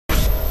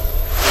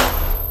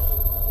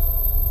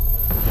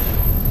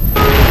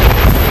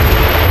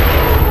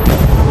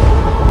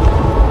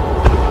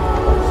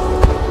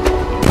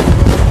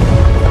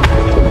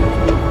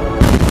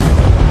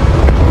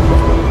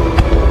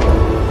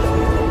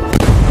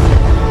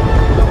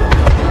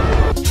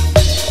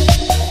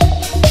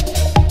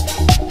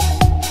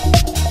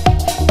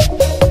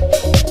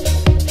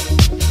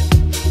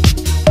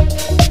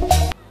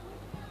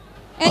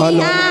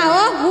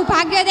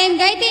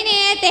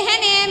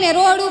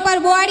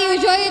બોવાડિયું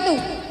જોયું તું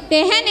તે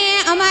હે ને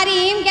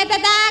અમારી એમ કહેતા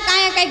હતા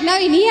કાંઈ કંઈક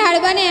નવી નિહાળ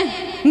બને.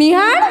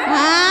 નિહાળ?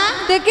 હા.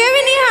 તે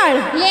કેવી નિહાળ?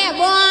 લે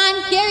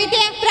બોન કેવી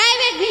તે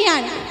પ્રાઇવેટ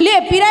નિહાળ. લે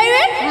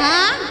પ્રાઇવેટ?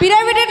 હા.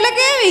 પ્રાઇવેટ એટલે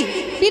કેવી?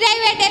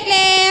 પ્રાઇવેટ એટલે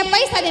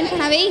પૈસા દઈને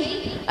ભણાવે ઈ.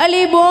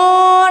 અલી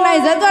બોન આ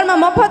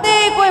જગવારમાં મફતે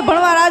કોઈ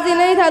ભણવા રાજી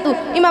નહીં થતું.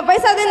 એમાં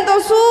પૈસા દઈને તો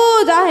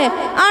શું જાહે?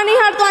 આ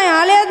નિહાળ તો અહીંયા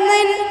હાલે જ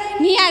નહીં.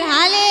 નિહાળ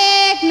હાલે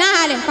ના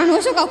હાલે પણ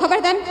હું શું કહું ખબર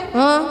તને?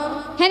 હા.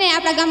 હે ને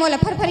આપણા ગામ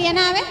ઓલા ફરફરિયા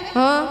ના આવે?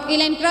 હા. એ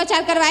લઈને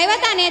પ્રચાર કરવા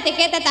આવ્યા હતા ને તે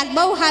કહેતા હતા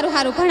બહુ સારું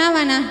સારું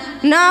ભણાવવાના.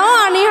 ના હો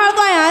આ નિહાળ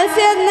તો અહીંયા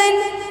હાલશે જ નહીં.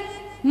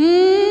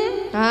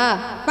 હા.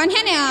 પણ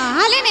હે ને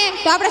હાલે ને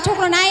તો આપણા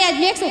છોકરોને આયા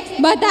જ મેકશું.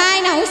 બધા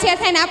એના હોશિયાર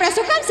થાય ને આપણે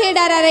શું કામ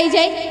શેડારા રહી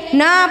જાય?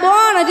 ના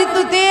બોન હજી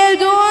તું તેલ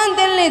જો ને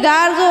તેલની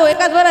ધાર જો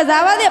એકાદ વર્ષ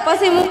આવવા દે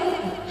પછી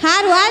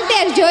હારું હાલ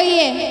તેર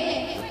જોઈએ.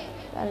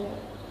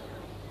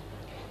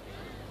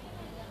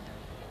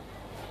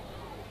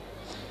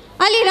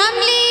 અલી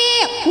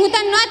રમલી હું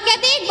તને નોત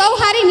કહેતી બહુ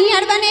સારી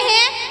નિહાળ બને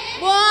હે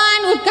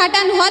બોન.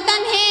 ઉદ્ઘાટન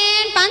હોતન હે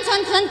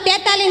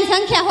 543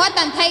 સંખ્યા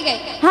હોતન થઈ ગઈ.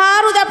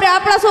 હારું આપણે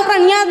આપણા છોકરા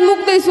ન્યા જ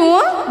મૂક દઈશું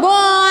હો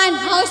બોન.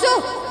 હવે શું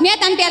મેં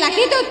તને પેલા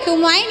કીધું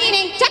તું માયની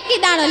નહીં ચક્કી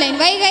દાણો લઈને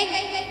વહી ગઈ.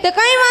 તે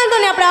કઈ વાંધો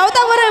નહીં આપણે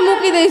આવતા વરે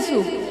મૂકી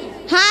દઈશું.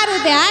 હારું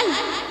તે હાલ.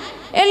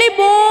 એલી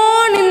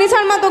બોન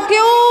નિશાળમાં તો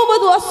કેવું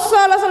બધું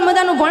અસલ અસલ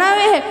મજાનું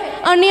ભણાવે હે.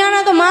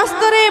 અન્યાના તો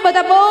માસ્તરે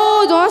બધા બહુ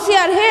જ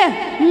હોશિયાર હે.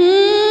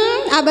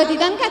 આ બધી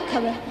તને કાંઈ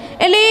ખબર?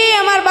 એટલે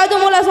અમારા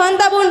બાજુમાં ઓલા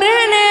શાંતાબુન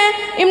રહે ને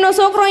એમનો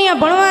છોકરો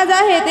અહીંયા ભણવા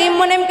જાય તે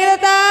મને એમ કહેતા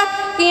હતા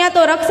કે અહીંયા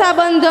તો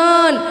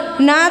રક્ષાબંધન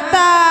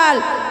નાતાલ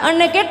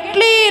અને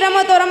કેટલી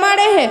રમતો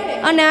રમાડે હે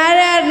અને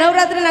આરે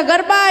નવરાત્રિના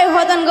ગરબા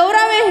હોતન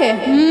ગૌરાવે હે.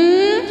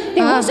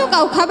 હું શું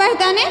કહું ખબર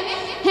તને?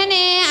 હે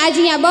ને આજે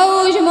અહીંયા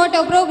બહુ જ મોટો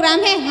પ્રોગ્રામ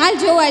હે. હાલ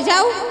જોવા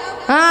જાઉં?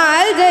 હા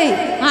હાલ જઈ.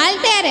 હાલ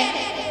ત્યારે.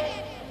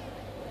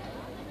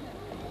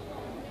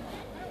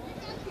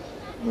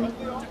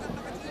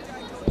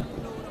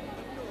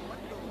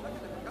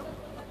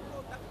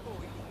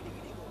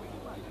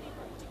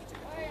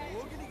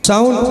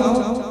 સાઉન્ડ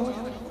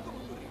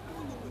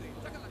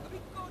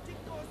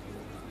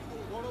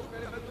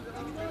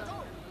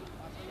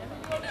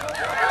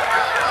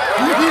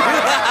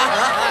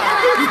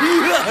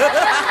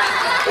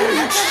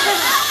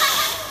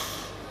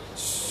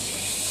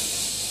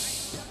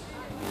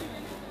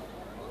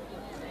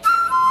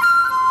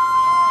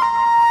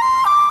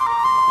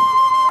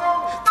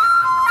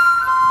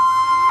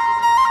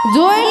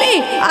જોયેલી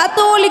આ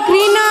તો ઓલી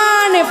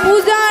ક્રીના ને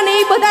પૂજા ને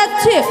એ બધા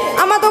જ છે.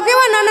 આમાં તો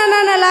કેવા નાના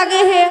નાના લાગે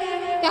હે.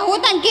 હું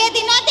તને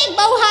કહેતી નહોતી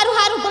બહુ સારું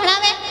સારું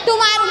ભણાવે. તું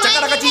મારું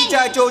ચકરક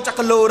ચીચાચો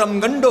ચકલોરમ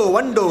ગંડો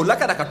વંડો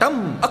લકરકટમ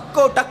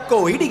અક્કો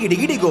ટક્કો ઈડીગીડી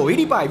ગીડીગો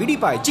ઈડીપાય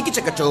વિડીપાય ચીકી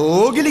ચકચો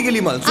ગીલી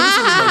ગીલી મલ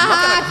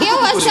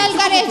કેવું અસલ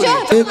કરે છો.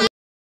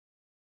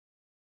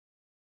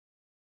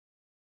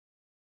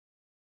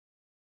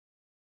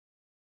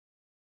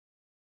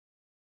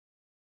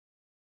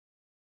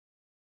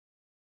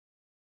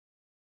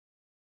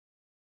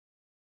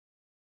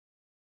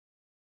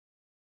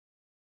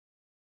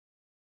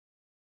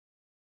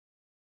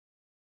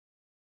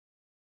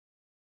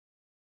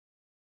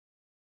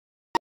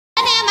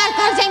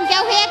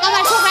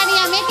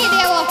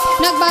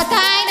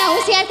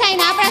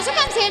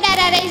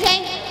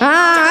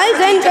 હા હાલ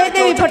જઈને કહી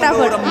દેવી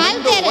ફટાફટ. હાલ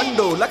ત્યારે.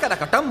 વંડો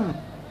લકરકટમ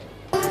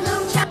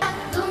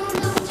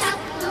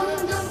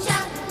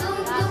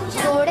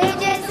घोड़े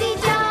जैसी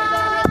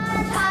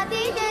चाल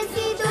हाथी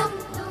जैसी दुम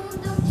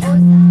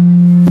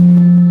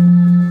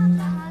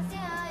कहाँ से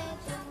आए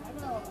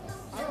तुम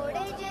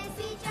घोड़े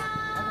जैसी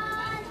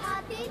चाल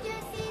हाथी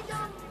जैसी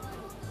दुम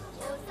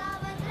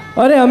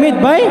અરે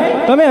અમિતભાઈ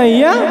તમે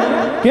અહીંયા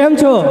કેમ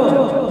છો?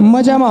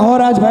 મજામાં હો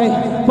રાજભાઈ.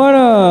 પણ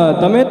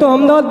તમે તો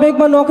અમદાવાદ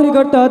બેંકમાં નોકરી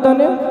કરતા હતા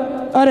ને?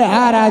 અરે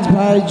હા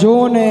રાજભાઈ જો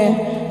ને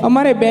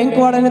અમારે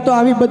બેંકવાળાને તો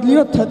આવી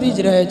બદલીઓ થતી જ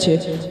રહે છે.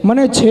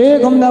 મને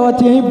છેક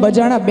અમદાવાદથી અહીં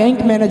બજાણા બેંક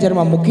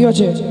મેનેજરમાં મૂક્યો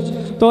છે.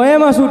 તો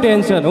એમાં શું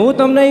ટેન્શન? હું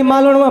તમને એ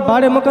માલણમાં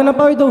ભાડે મકાન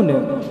અપાવી દઉં ને.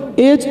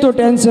 એ જ તો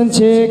ટેન્શન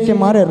છે કે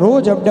મારે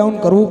રોજ અપડાઉન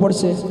કરવું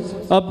પડશે.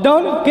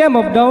 અપડાઉન? કેમ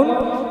અપડાઉન?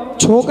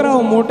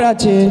 છોકરાઓ મોટા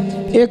છે.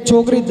 એક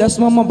છોકરી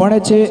 10મામાં ભણે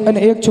છે અને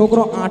એક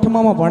છોકરો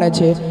 8મામાં ભણે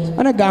છે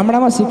અને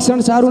ગામડામાં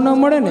શિક્ષણ સારું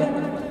ન મળે ને.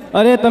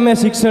 અરે તમે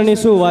શિક્ષણની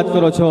શું વાત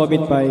કરો છો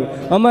અમિતભાઈ?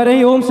 અમારે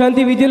અહીં ઓમ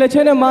શાંતિ વિદ્યાલય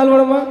છે ને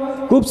માલવણમાં,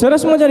 ખૂબ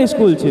સરસ મજાની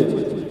સ્કૂલ છે.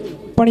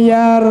 પણ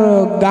યાર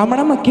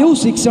ગામડામાં કેવું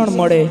શિક્ષણ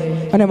મળે?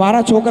 અને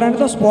મારા છોકરાને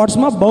તો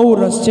સ્પોર્ટ્સમાં બહુ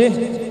રસ છે.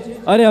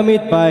 અરે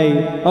અમિતભાઈ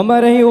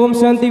અમારે અહીં ઓમ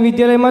શાંતિ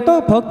વિદ્યાલયમાં તો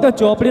ફક્ત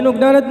ચોપડીનું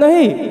જ્ઞાન જ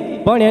નહીં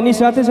પણ એની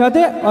સાથે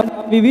સાથે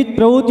વિવિધ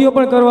પ્રવૃત્તિઓ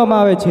પણ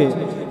કરવામાં આવે છે.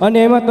 અને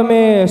એમાં તમે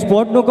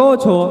સ્પોર્ટનું કહો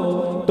છો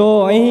તો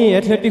અહીં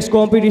એથ્લેટિક્સ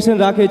કોમ્પિટિશન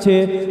રાખે છે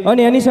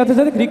અને એની સાથે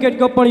સાથે ક્રિકેટ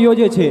કપ પણ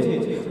યોજે છે.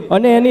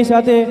 અને એની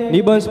સાથે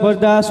નિબંધ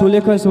સ્પર્ધા,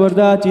 સુલેખન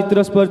સ્પર્ધા, ચિત્ર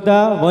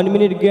સ્પર્ધા, 1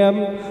 મિનિટ ગેમ,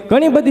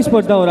 ઘણી બધી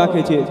સ્પર્ધાઓ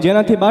રાખે છે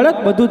જેનાથી બાળક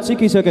બધું જ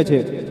શીખી શકે છે.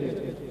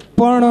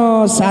 પણ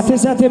સાથે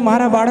સાથે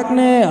મારા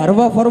બાળકને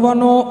હરવા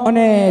ફરવાનો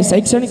અને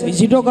શૈક્ષણિક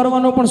વિઝિટો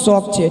કરવાનો પણ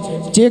શોખ છે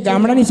જે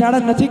ગામડાની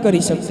શાળા નથી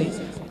કરી શકતી.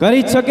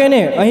 કરી જ શકે ને.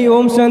 અહીં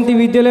ઓમ શાંતિ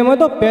વિદ્યાલયમાં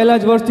તો પહેલા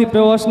જ વર્ષથી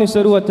પ્રવાસની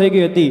શરૂઆત થઈ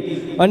ગઈ હતી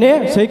અને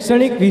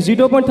શૈક્ષણિક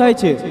વિઝિટો પણ થાય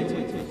છે.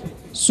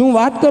 શું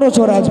વાત કરો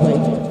છો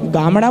રાજભાઈ?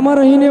 ગામડામાં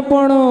રહીને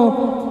પણ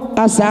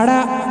આ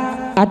શાળા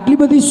આટલી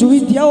બધી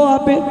સુવિધાઓ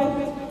આપે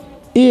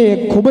એ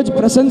ખૂબ જ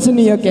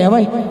પ્રશંસનીય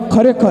કહેવાય.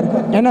 ખરેખર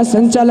એના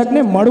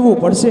સંચાલકને મળવું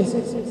પડશે.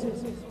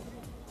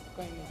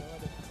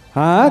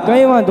 હા,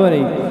 કંઈ વાંધો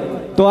નહીં.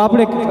 તો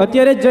આપણે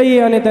અત્યારે જ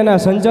જઈએ અને તેના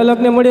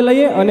સંચાલકને મળી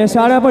લઈએ અને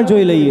શાળા પણ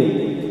જોઈ લઈએ.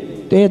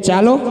 તો એ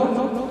ચાલો.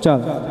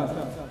 ચાલો.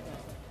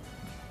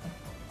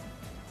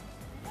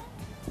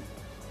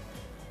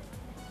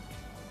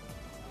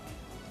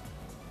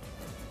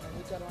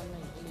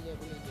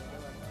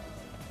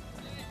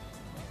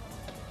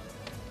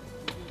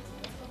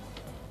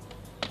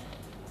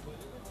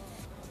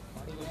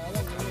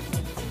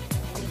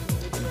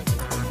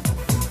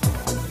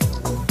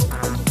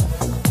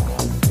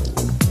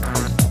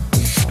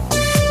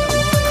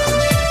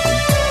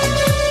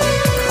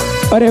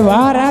 અરે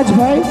વાહ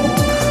રાજભાઈ,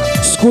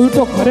 સ્કૂલ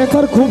તો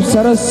ખરેખર ખૂબ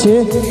સરસ છે.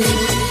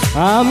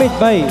 હા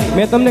અમિતભાઈ,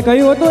 મેં તમને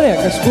કહ્યું હતું ને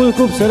કે સ્કૂલ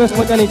ખૂબ સરસ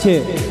મજાની છે.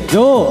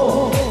 જો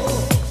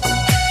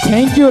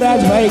થેન્ક યુ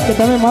રાજભાઈ કે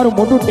તમે મારું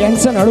મોટું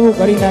ટેન્શન હળવું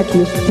કરી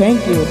નાખ્યું. Thank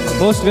you.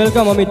 Most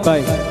welcome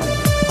Amitbhai.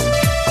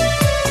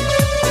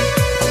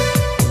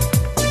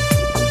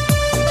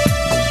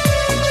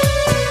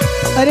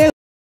 અરે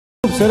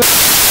ખૂબ સરસ.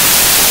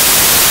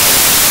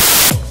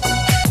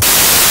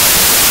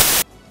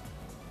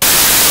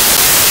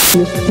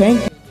 થેન્ક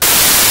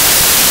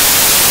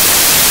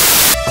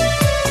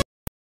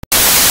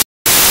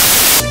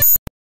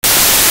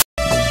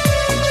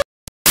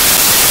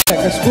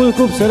સ્કૂલ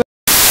ખૂબ સરસ.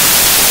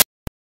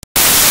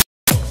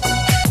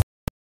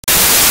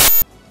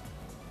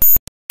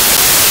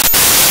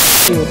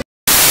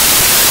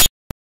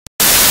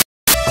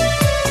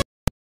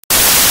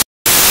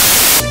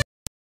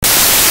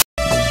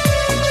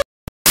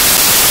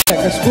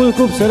 સ્કૂલ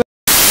ખૂબ સરસ.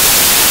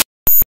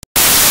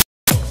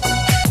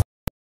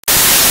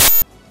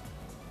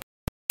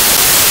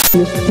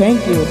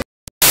 Thank you.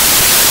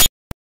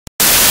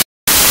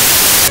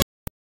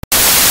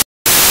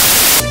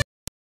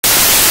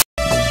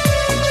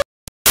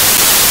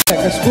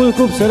 સ્કૂલ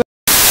ખૂબ સરસ.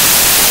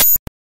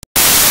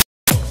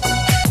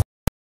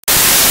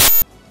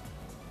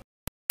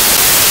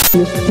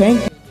 થેન્ક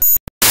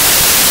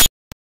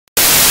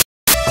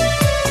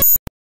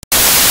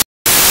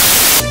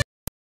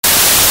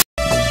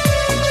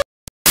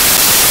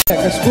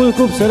સ્કૂલ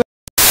ખૂબ સરસ.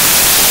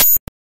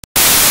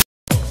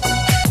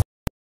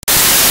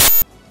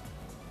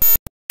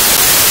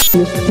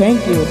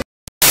 Thank you.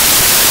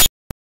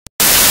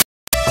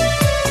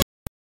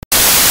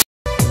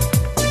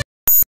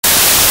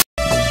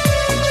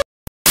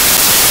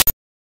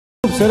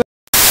 ખૂબ સરસ.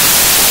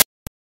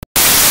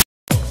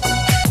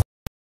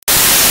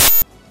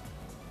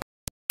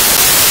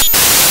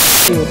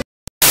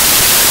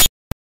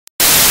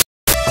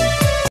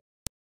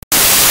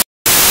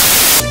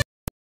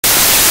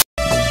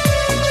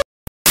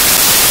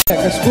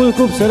 સ્કૂલ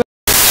ખૂબ સરસ.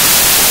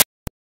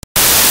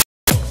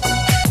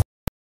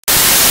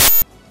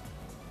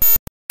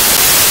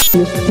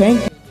 થેન્ક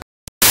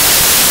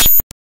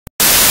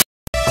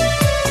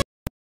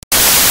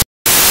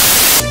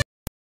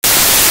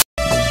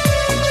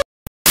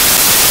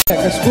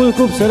સ્કૂલ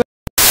ખૂબ સરસ.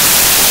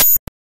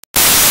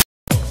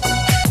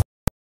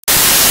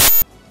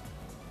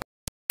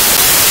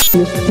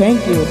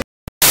 Thank you.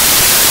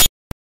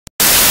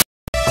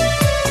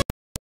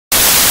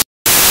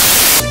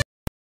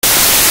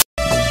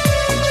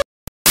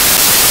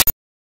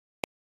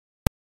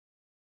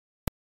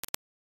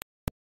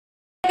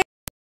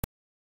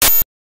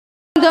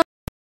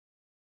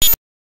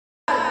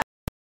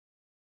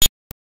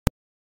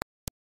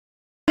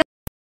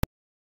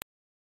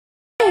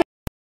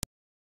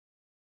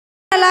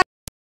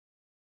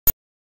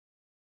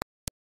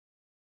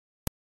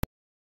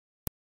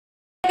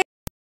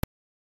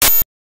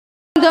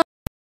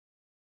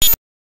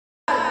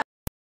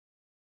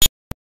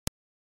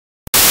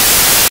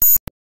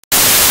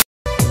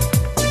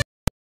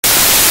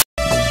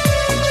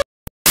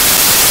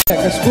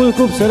 સ્કૂલ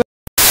ખૂબ સરસ.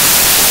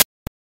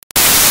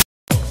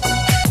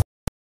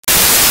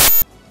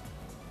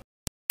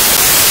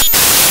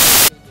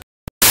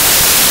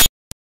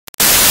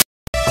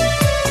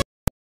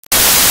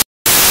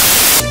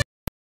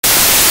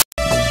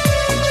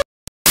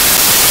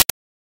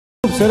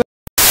 ખૂબ સરસ.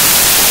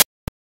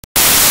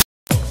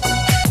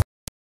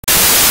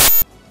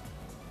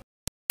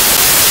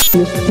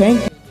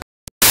 થેન્ક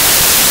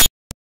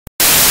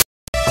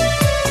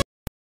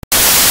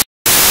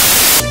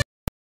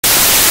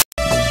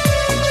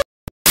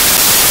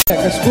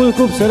સ્કૂલ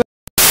ખૂબ સરસ.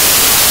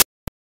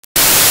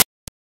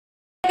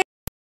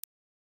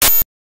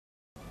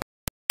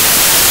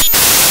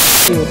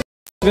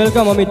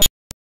 વેલકમ અમિત.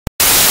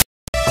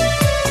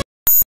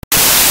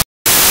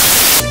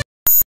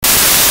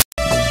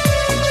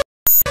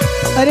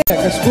 અરે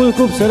સ્કૂલ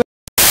ખૂબ સરસ.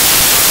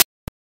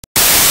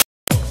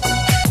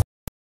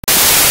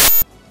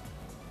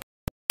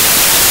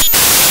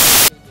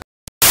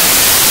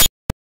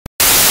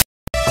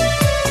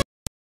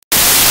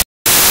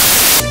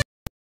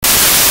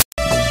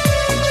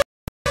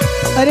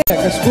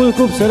 અરે સ્કૂલ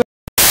ખૂબ સરસ.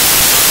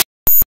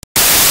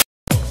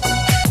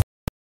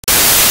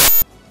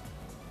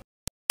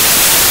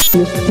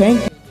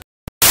 થેન્ક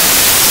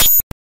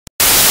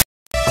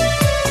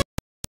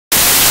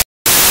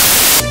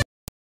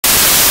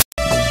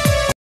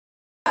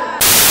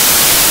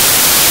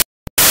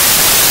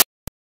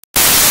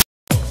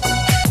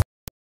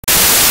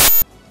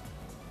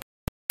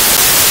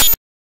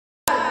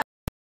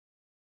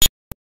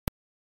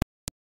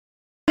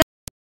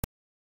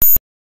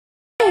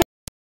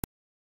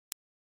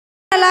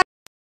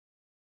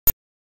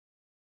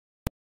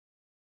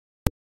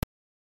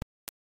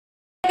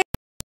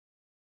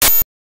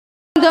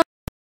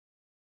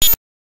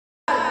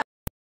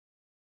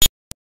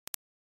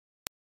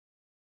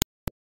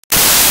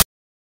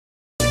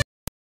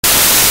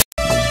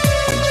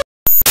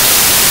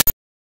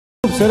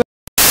ખૂબ સરસ.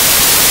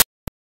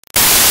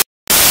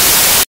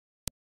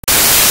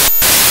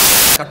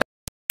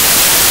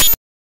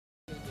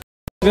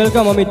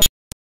 વેલકમ અમિત.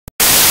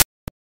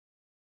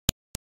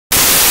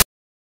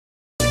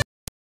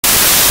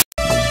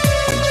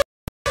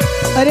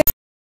 અરે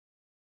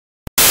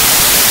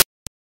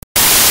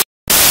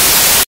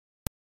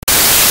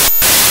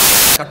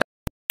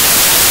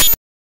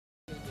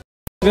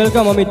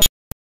વેલકમ અમિત.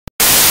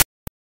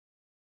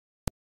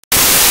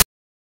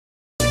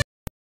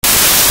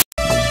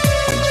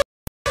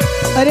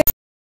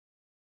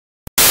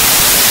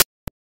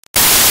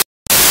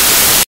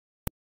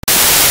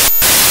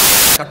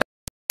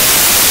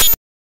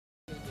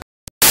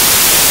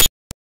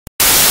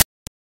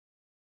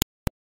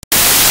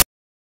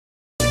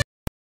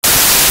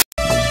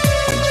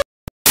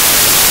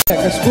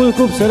 અરે સ્કૂલ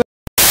ખૂબ સરસ.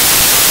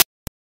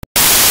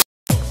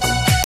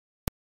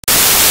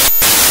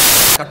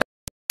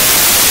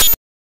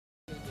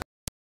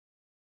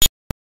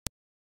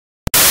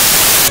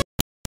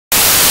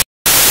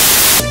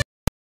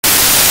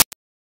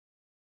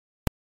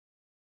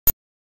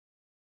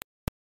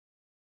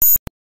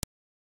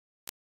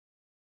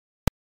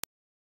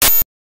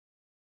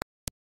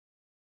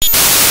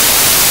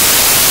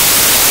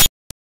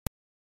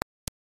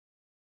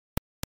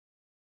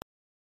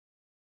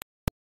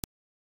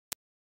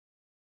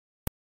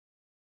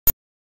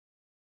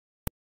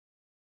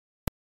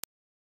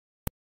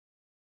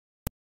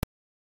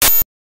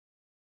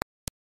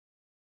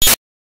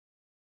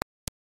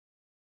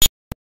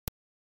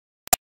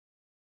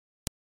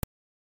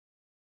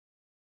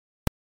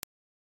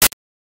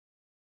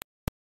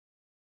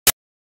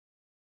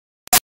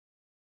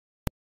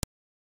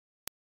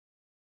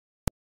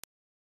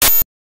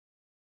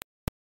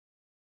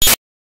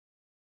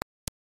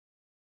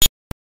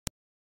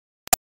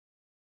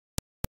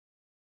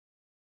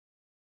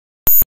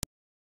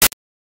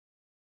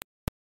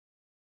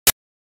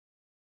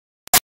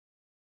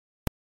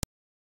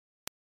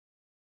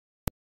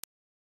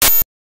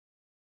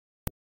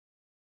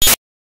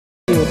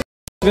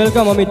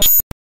 વેલકમ અમિત.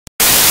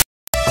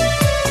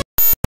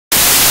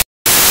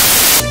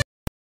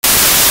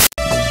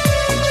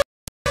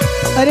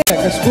 અરે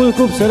સ્કૂલ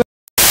ખૂબ સરસ.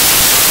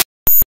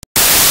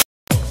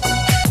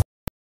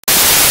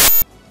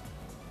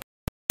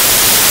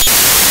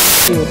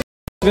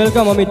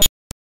 વેલકમ અમિત.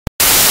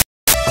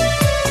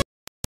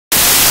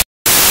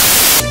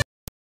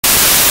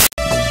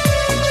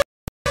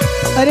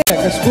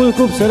 અરે સ્કૂલ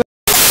ખૂબ સરસ.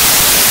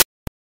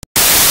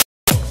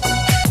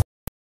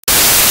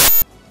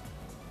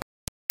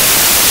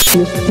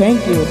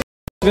 Thank you.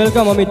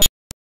 Welcome Amit.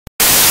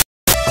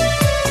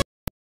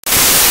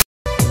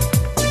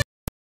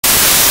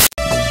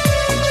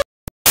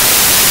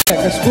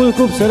 School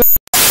ખૂબ સરસ.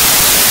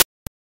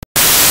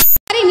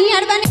 મારી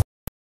નિહાળવાની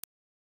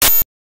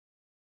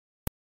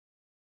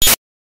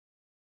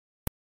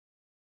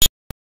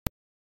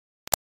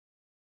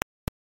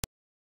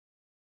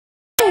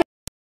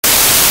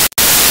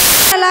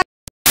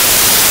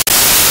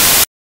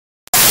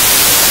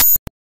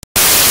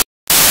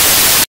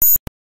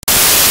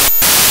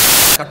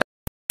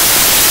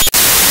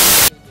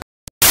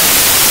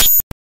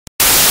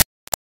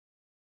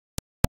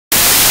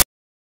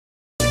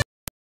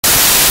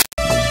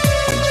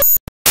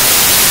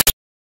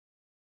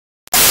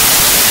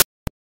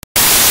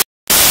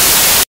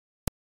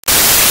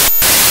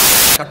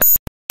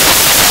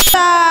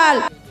તાલ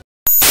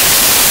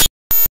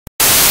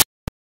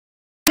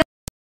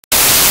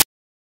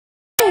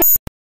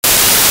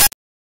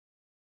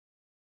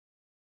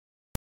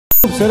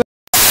ખૂબ સરસ.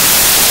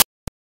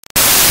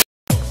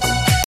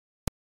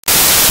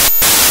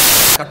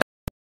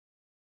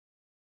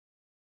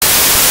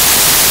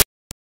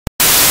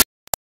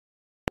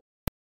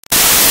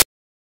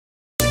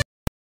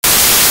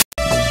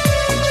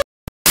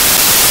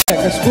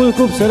 સ્કૂલ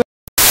ખૂબ સરસ.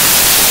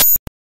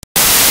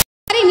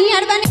 મારી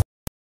નિહાળવાની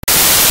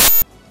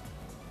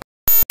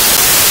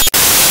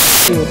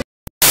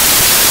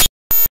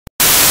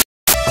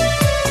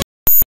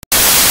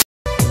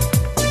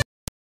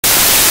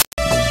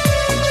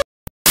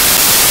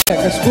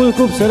સ્કૂલ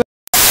ખૂબ સરસ.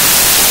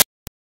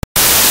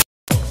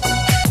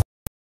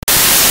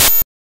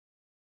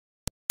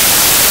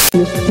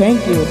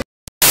 Thank you.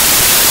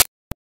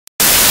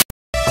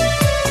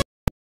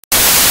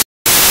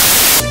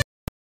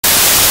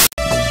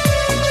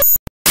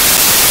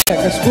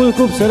 સ્કૂલ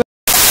ખૂબ સરસ.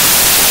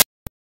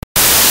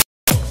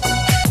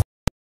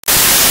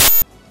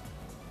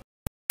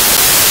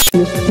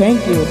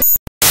 Thank you.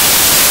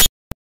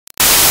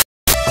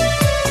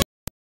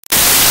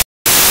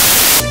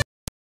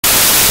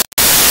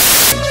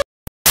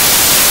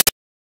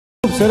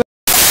 ખૂબ સરસ.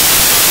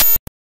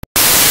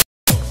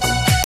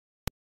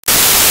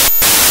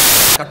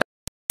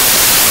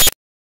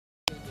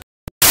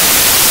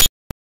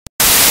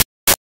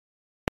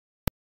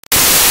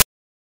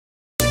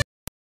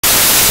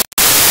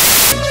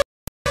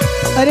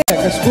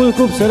 અરે સ્કૂલ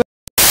ખૂબ સરસ.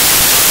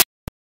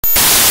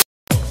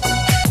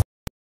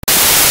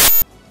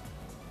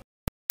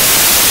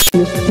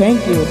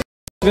 Thank you.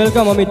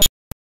 Welcome Amit.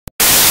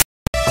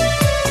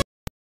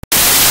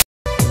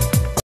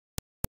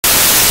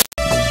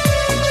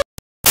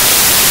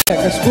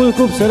 School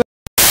ખૂબ સરસ.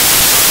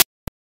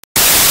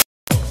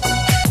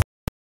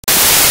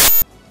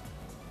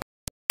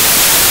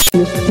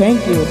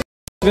 Thank you.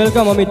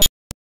 વેલકમ અમિત.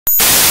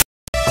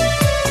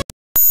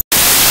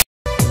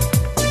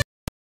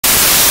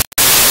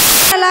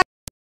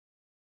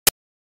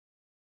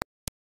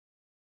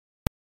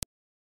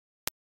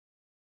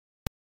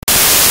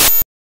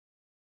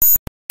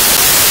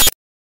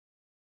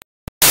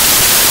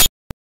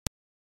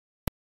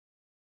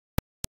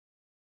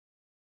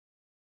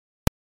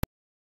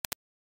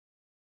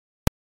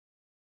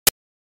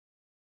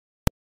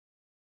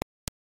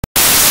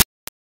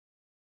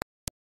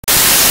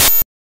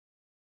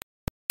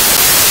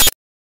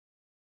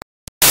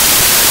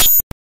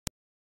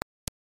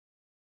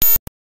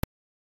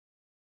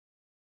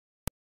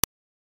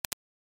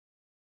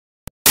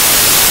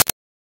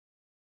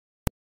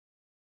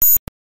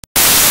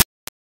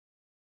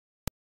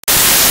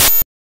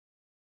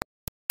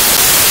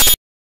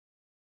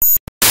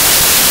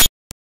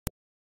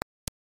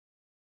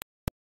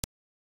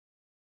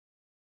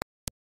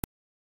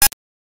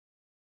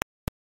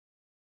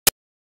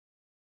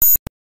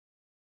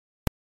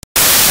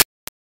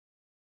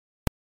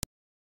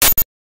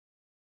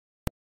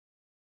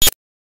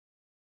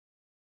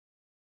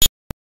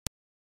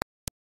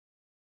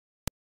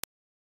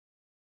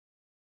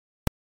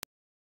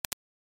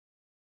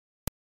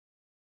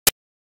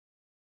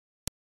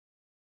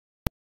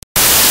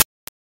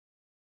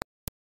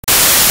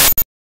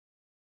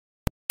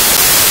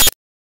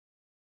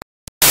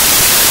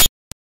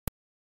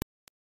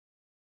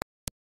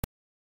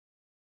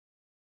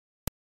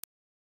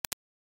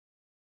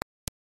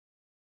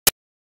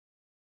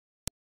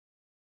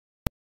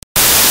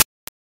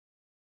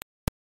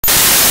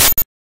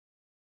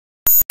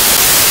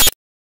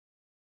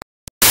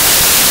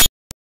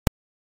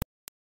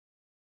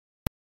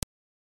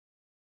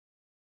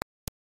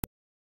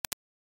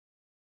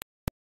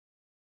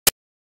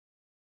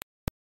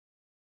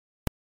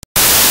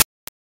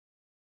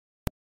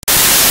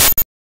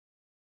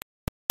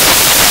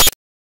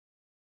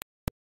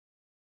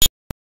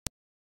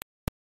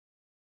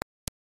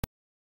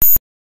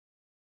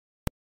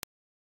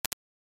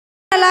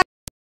 અરે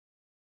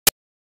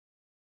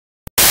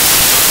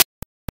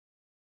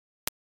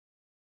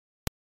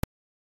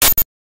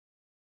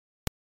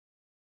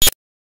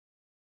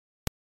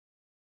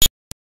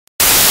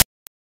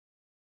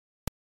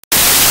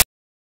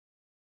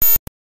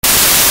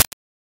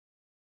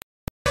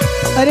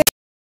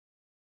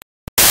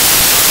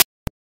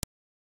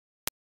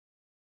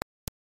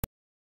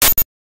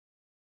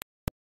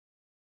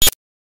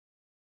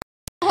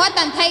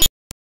હોતન થઈ